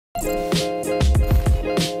This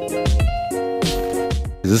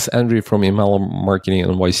is Andrew from Email Marketing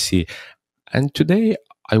NYC, and today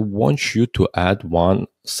I want you to add one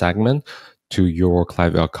segment to your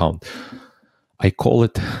Klaviyo account. I call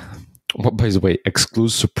it, by the way,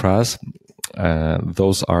 exclude, suppress.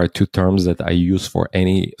 Those are two terms that I use for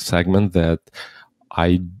any segment that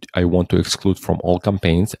I want to exclude from all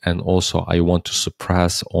campaigns, and also I want to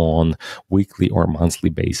suppress on weekly or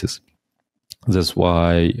monthly basis. That's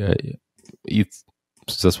why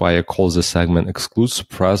I call this segment exclude,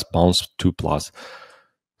 suppress, bounce 2+.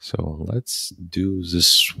 So let's do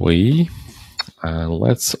this way, and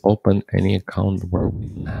let's open any account where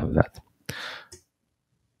we have that.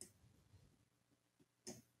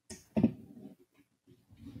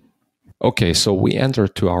 Okay, so we enter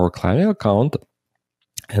to our Klaviyo account,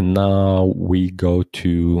 and now we go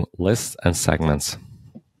to lists and segments.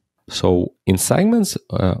 So in segments,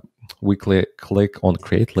 we click on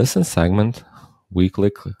create list and segment. We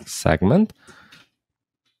click segment,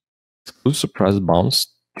 exclude, suppress, bounce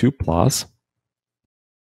 2+.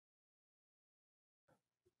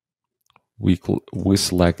 We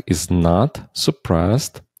select is not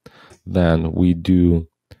suppressed. Then we do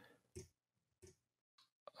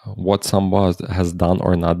what someone has done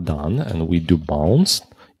or not done, and we do bounce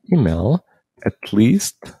email at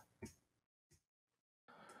least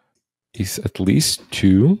is at least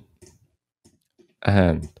 2,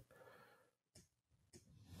 and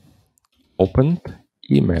opened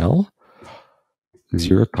email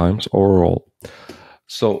 0 times overall.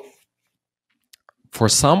 So for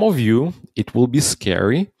some of you, it will be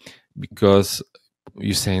scary because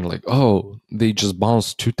you're saying like, oh, they just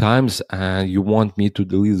bounced 2 times and you want me to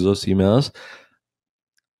delete those emails.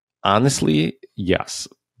 Honestly, yes,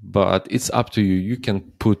 but it's up to you. You can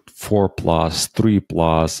put 4+,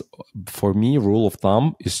 3+. For me, rule of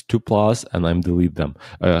thumb is 2+, and I delete them.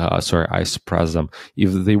 I suppress them.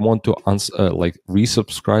 If they want to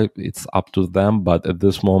resubscribe, it's up to them. But at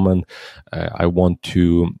this moment, I want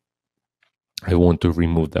to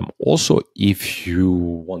remove them. Also, if you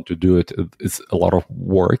want to do it, it's a lot of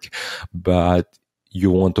work, but you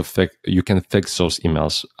can fix those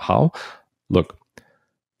emails. How? Look,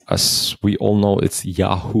 as we all know, it's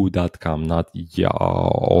yahoo.com, not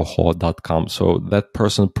yahoo.com. So that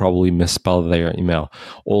person probably misspelled their email.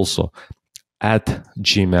 Also, at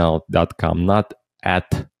gmail.com, not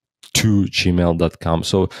at to gmail.com.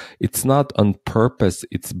 So it's not on purpose.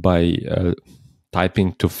 It's by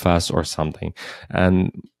typing too fast or something.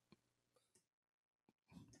 And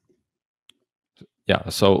yeah,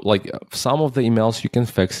 so like some of the emails you can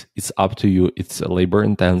fix. It's up to you. It's labor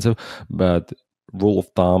intensive, but rule of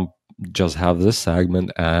thumb, just have this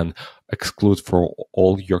segment and exclude for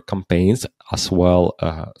all your campaigns, as well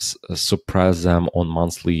suppress them on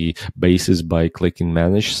monthly basis by clicking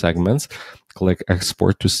manage segments, click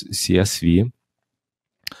export to CSV,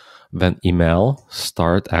 then email,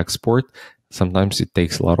 start export. Sometimes it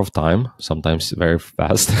takes a lot of time, sometimes very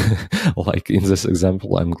fast. Like in this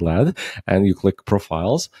example, I'm glad. And you click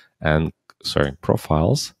profiles and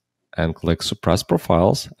click suppress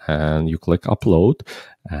profiles, and you click upload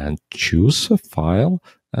and choose a file,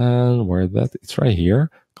 and it's right here.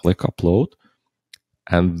 Click upload,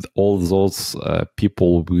 and all those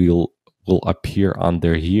people will appear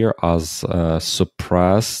under here as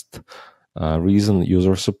suppressed. Reason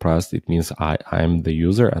user suppressed, it means I'm the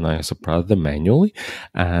user and I suppress them manually.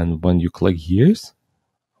 And when you click here, if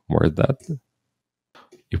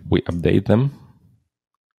we update them,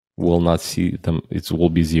 will not see them, it will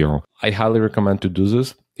be 0. I highly recommend to do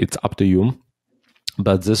this. It's up to you,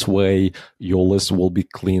 but this way your list will be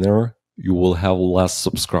cleaner. You will have less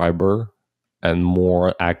subscriber and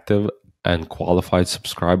more active and qualified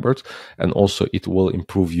subscribers, and also it will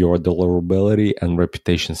improve your deliverability and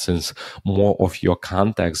reputation, since more of your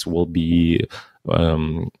contacts will be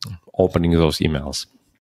opening those emails.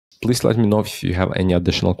 Please let me know if you have any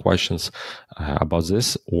additional questions about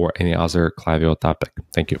this or any other Klaviyo topic.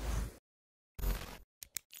 Thank you.